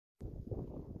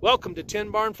Welcome to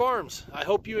Tin Barn Farms. I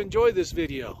hope you enjoy this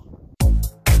video.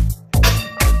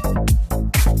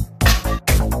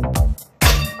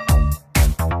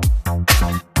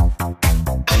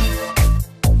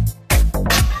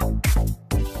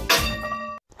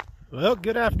 Well,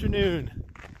 good afternoon.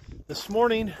 This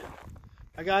morning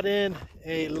I got in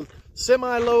a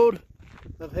semi-load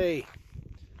of hay,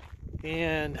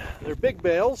 and they're big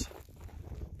bales.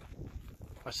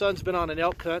 My son's been on an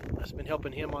elk hunt. I've been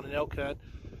helping him on an elk hunt,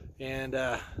 and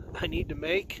I need to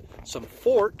make some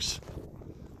forks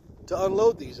to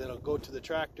unload these that'll go to the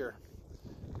tractor.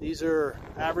 These are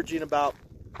averaging about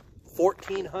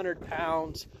 1,400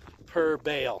 pounds per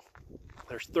bale.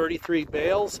 There's 33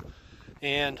 bales,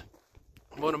 and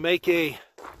I'm going to make a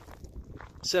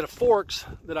set of forks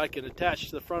that I can attach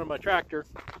to the front of my tractor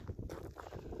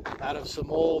out of some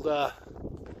old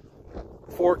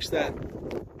forks that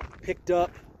picked up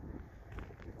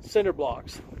cinder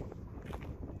blocks.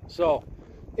 So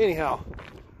anyhow,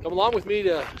 come along with me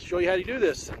to show you how to do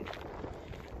this,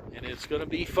 and it's going to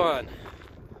be fun.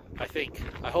 I think,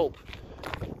 I hope.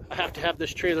 I have to have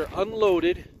this trailer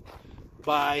unloaded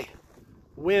by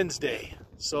Wednesday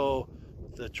so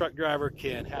the truck driver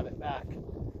can have it back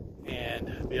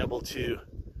and be able to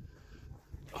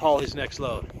haul his next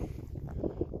load.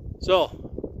 So,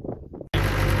 like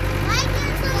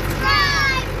and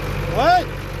subscribe! what?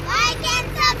 Like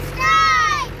and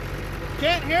subscribe!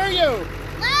 Can't hear you!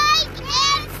 Like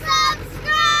and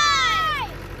subscribe!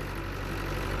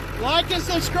 Like and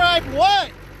subscribe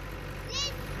what?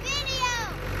 This video!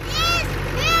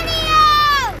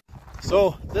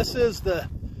 So this is the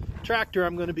tractor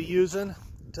I'm going to be using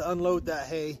to unload that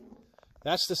hay.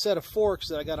 That's the set of forks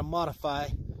that I got to modify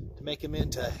to make them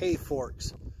into hay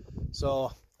forks.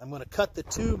 So I'm going to cut the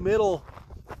two middle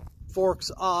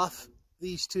forks off,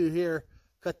 these two here,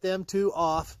 cut them two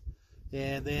off,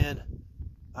 and then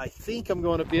I think I'm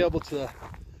going to be able to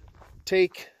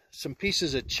take some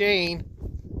pieces of chain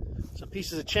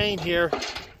here,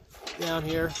 down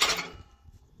here,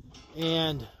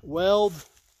 and weld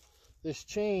this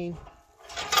chain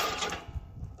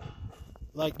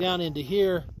like down into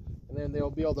here, and then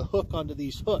they'll be able to hook onto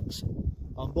these hooks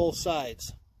on both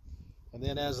sides. And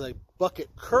then as the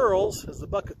bucket curls,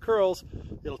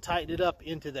 it'll tighten it up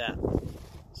into that.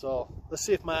 So let's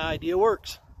see if my idea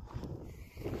works.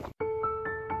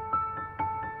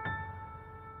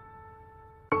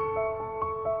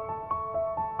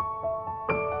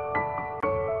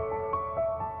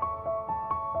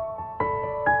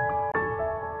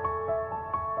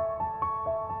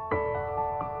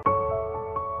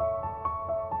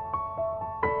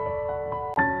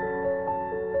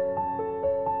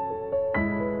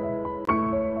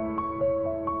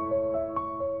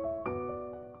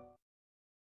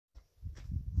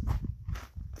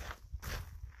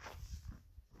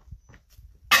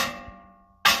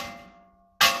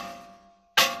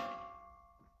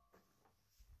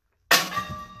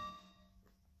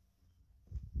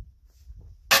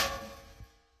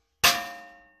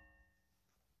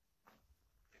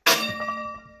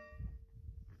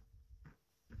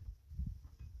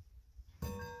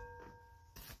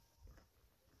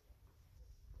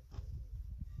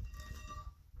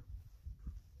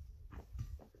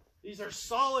 These are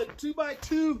solid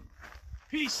 2x2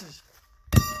 pieces.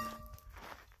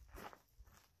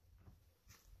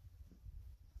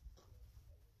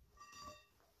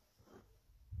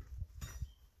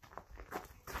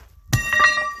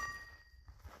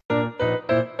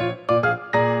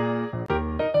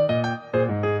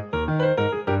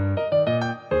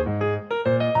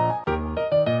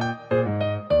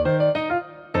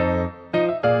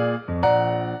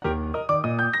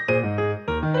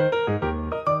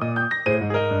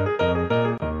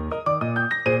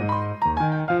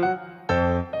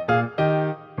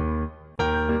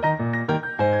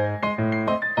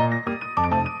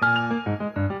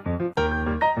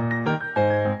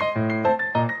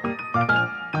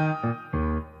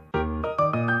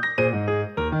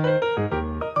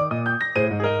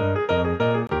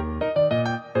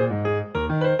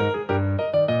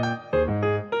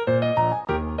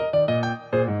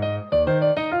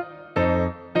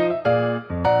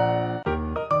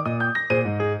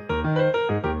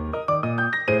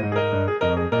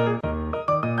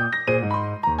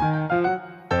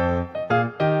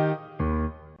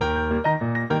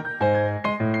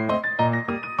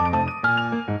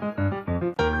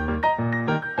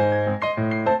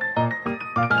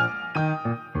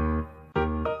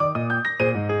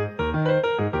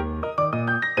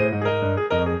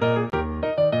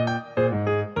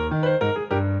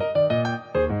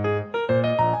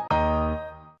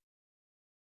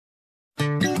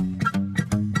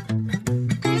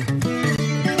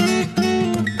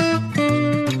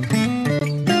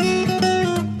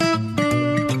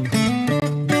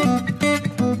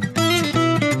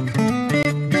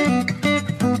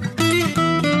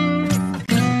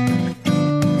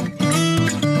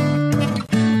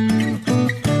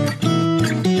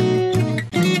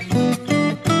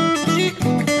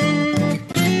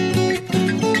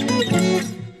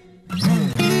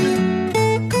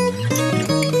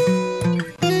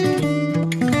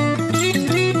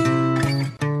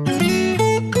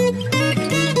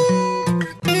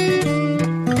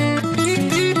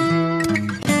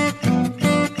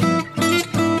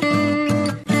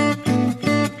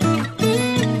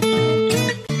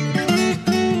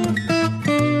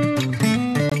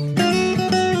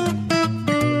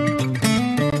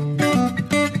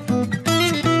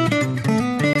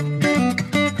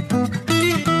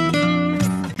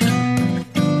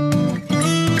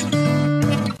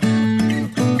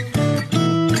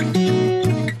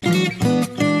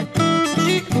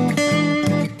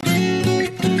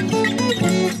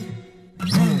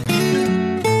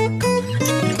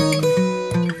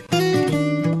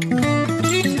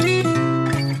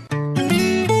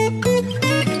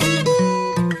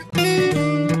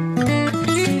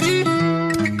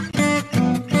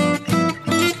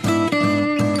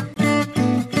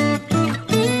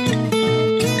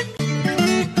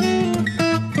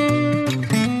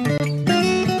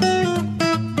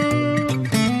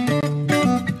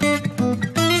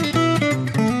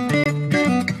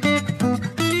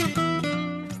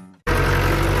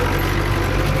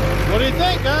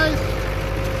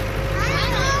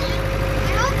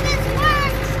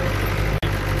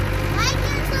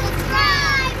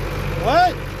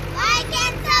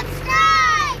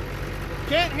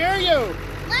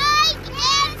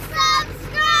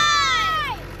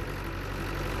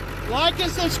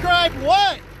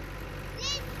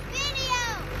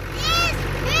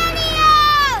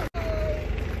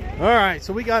 All right,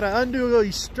 so we got to undo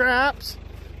these straps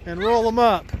and roll them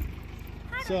up.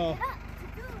 So,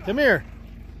 come here.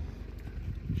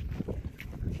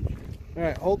 All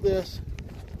right, hold this.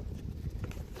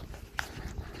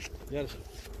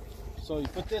 So you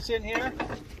put this in here.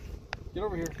 Get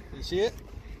over here. You see it?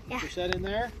 Yeah. Push that in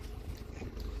there.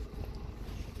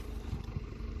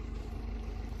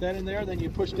 That in there, then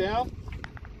you push down.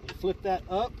 You flip that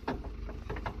up. You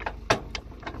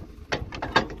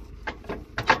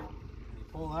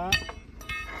pull that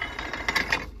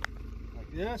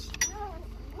like this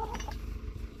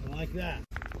and like that.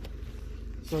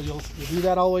 So you'll do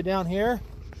that all the way down here.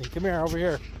 And come here, over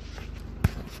here.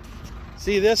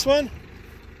 See this one? Yeah.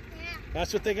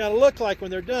 That's what they gotta look like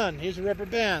when they're done. Here's the rubber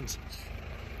bands.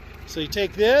 So you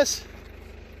take this,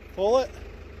 pull it,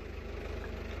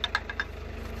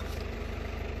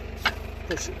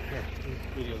 push it. Here,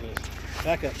 video this.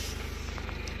 Back up.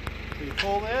 So you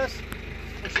pull this,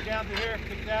 push it down through here,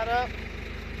 pick that up,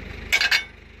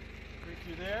 right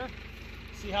through there.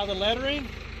 See how the lettering?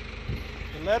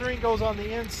 The lettering goes on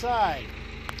the inside.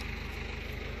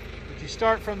 But you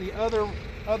start from the other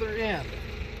end.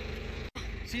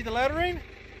 See the lettering?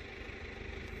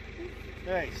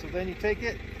 Okay, so then you take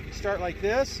it, you start like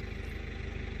this,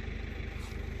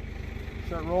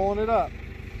 start rolling it up.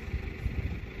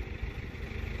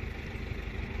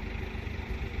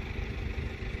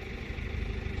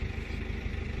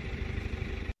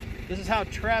 This is how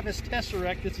Travis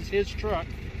Tesserect, this is his truck,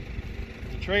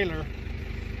 the trailer,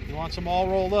 he wants them all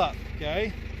rolled up,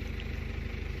 okay?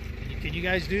 Can you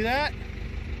guys do that?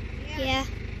 Yeah.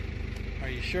 Are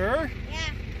you sure? Yeah.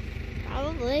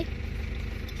 Probably.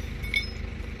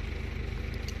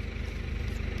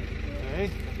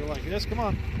 Okay, go like this, come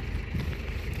on.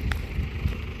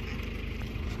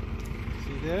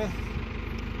 See there?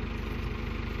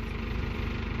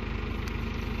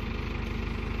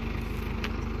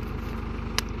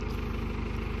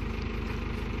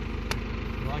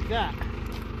 Like that.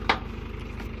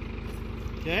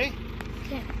 Okay?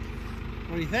 Okay.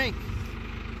 What do you think?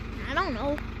 I don't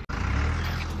know.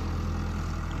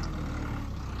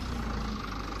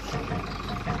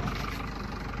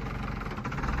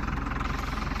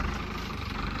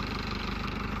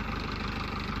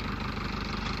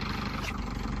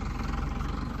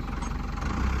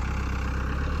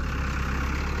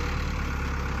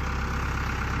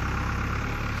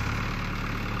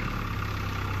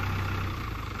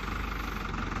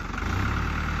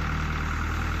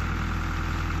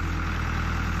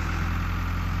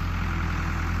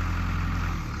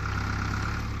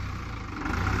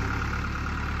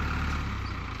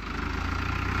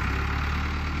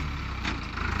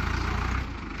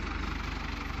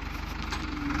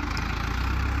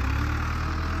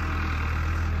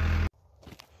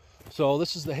 So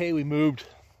this is the hay we moved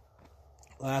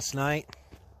last night.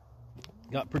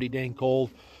 Got pretty dang cold.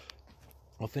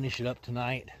 I'll finish it up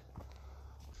tonight.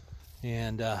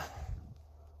 And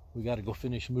we got to go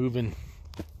finish moving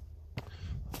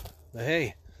the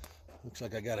hay. Looks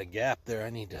like I got a gap there.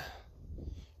 I need to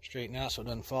straighten out so it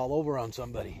doesn't fall over on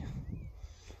somebody.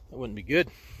 That wouldn't be good.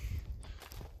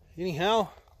 Anyhow,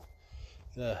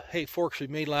 the hay forks we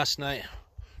made last night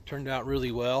turned out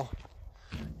really well.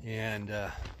 And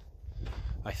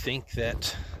I think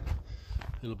that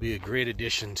it'll be a great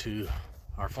addition to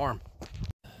our farm.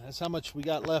 That's how much we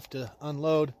got left to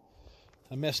unload.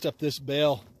 I messed up this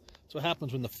bale. That's what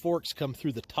happens when the forks come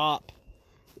through the top.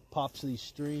 It pops these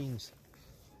strings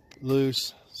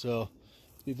loose. So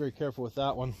be very careful with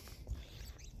that one.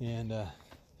 And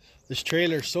this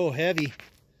trailer is so heavy,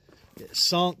 it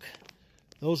sunk.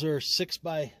 Those are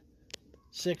 6x6s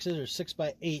or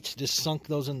 6x8s. Just sunk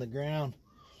those in the ground.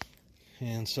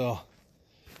 And so,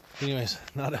 anyways,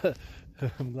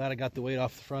 I'm glad I got the weight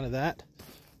off the front of that.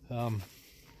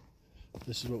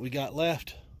 This is what we got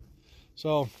left.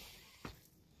 So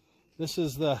this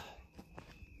is the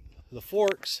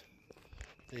forks.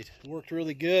 They worked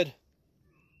really good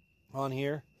on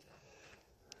here.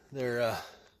 They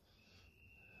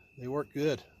work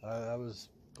good. I was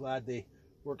glad they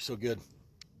worked so good.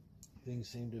 Things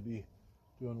seem to be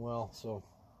doing well. So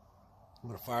I'm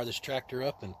gonna fire this tractor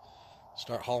up and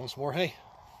start hauling some more hay.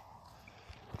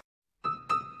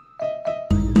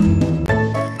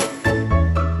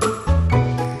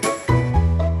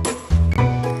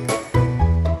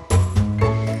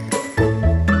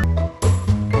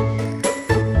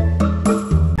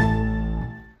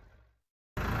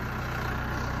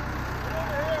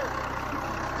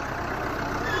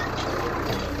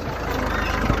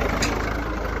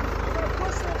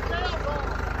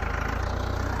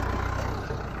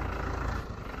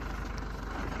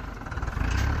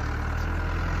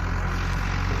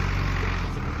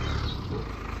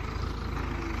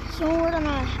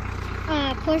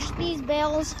 push these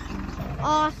bales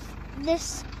off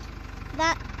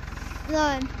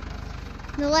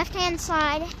the left-hand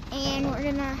side, and we're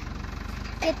gonna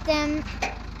get them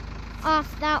off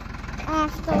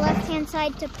the left-hand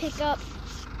side to pick up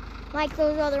like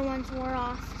those other ones were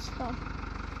off. So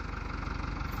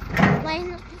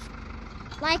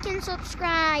like and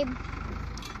subscribe.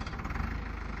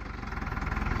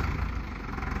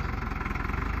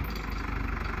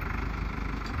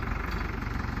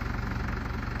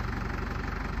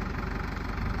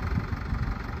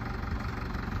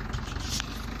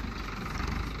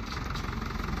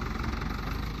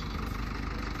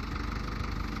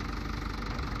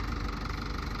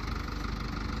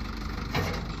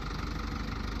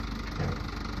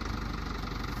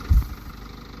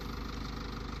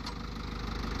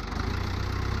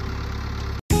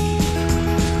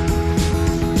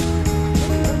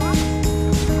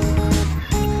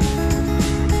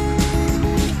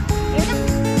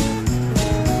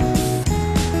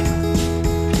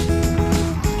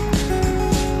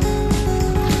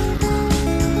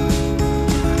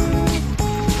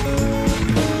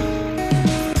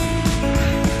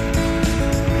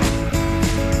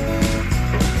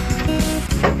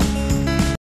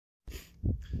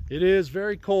 It is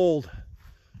very cold,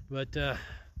 but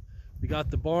we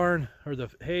got the barn or the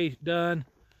hay done,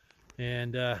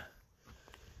 and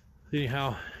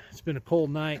anyhow, it's been a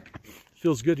cold night.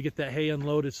 Feels good to get that hay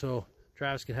unloaded so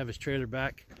Travis can have his trailer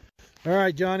back. All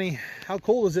right, Johnny, how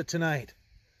cold is it tonight?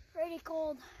 Pretty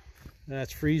cold.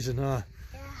 That's freezing, huh?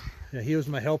 Yeah. Yeah, he was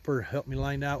my helper, helped me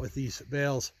line out with these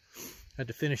bales. Had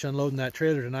to finish unloading that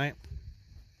trailer tonight.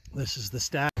 This is the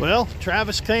stack. Well,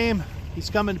 Travis came. He's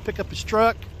coming to pick up his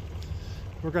truck.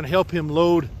 We're going to help him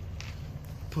load,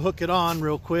 hook it on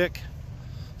real quick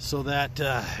so that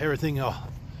everything will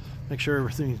make sure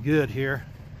everything's good here.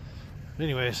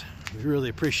 Anyways, we really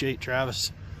appreciate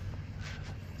Travis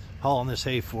hauling this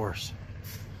hay for us.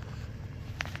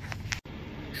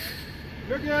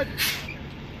 You're good.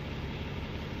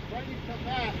 Right, you come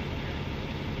back.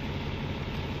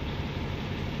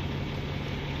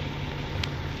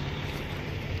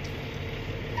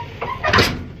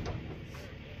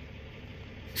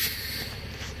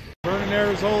 Vernon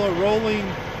Arizona Rolling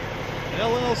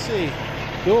LLC.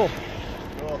 Cool.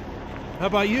 Cool. How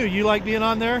about you? You like being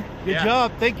on there? Good Yeah.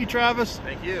 job. Thank you, Travis.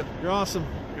 Thank you. You're awesome.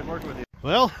 Good working with you.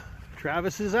 Well,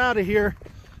 Travis is out of here.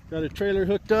 Got a trailer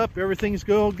hooked up. Everything's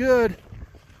going good.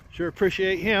 Sure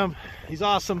appreciate him. He's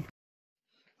awesome.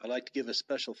 I'd like to give a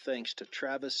special thanks to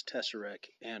Travis Tesserek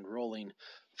and Rolling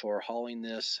for hauling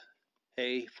this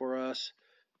hay for us.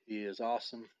 He is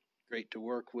awesome. Great to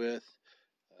work with.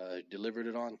 Delivered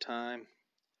it on time.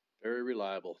 Very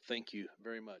reliable. Thank you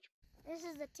very much. This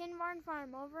is the Tin Barn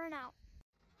Farm, over and out.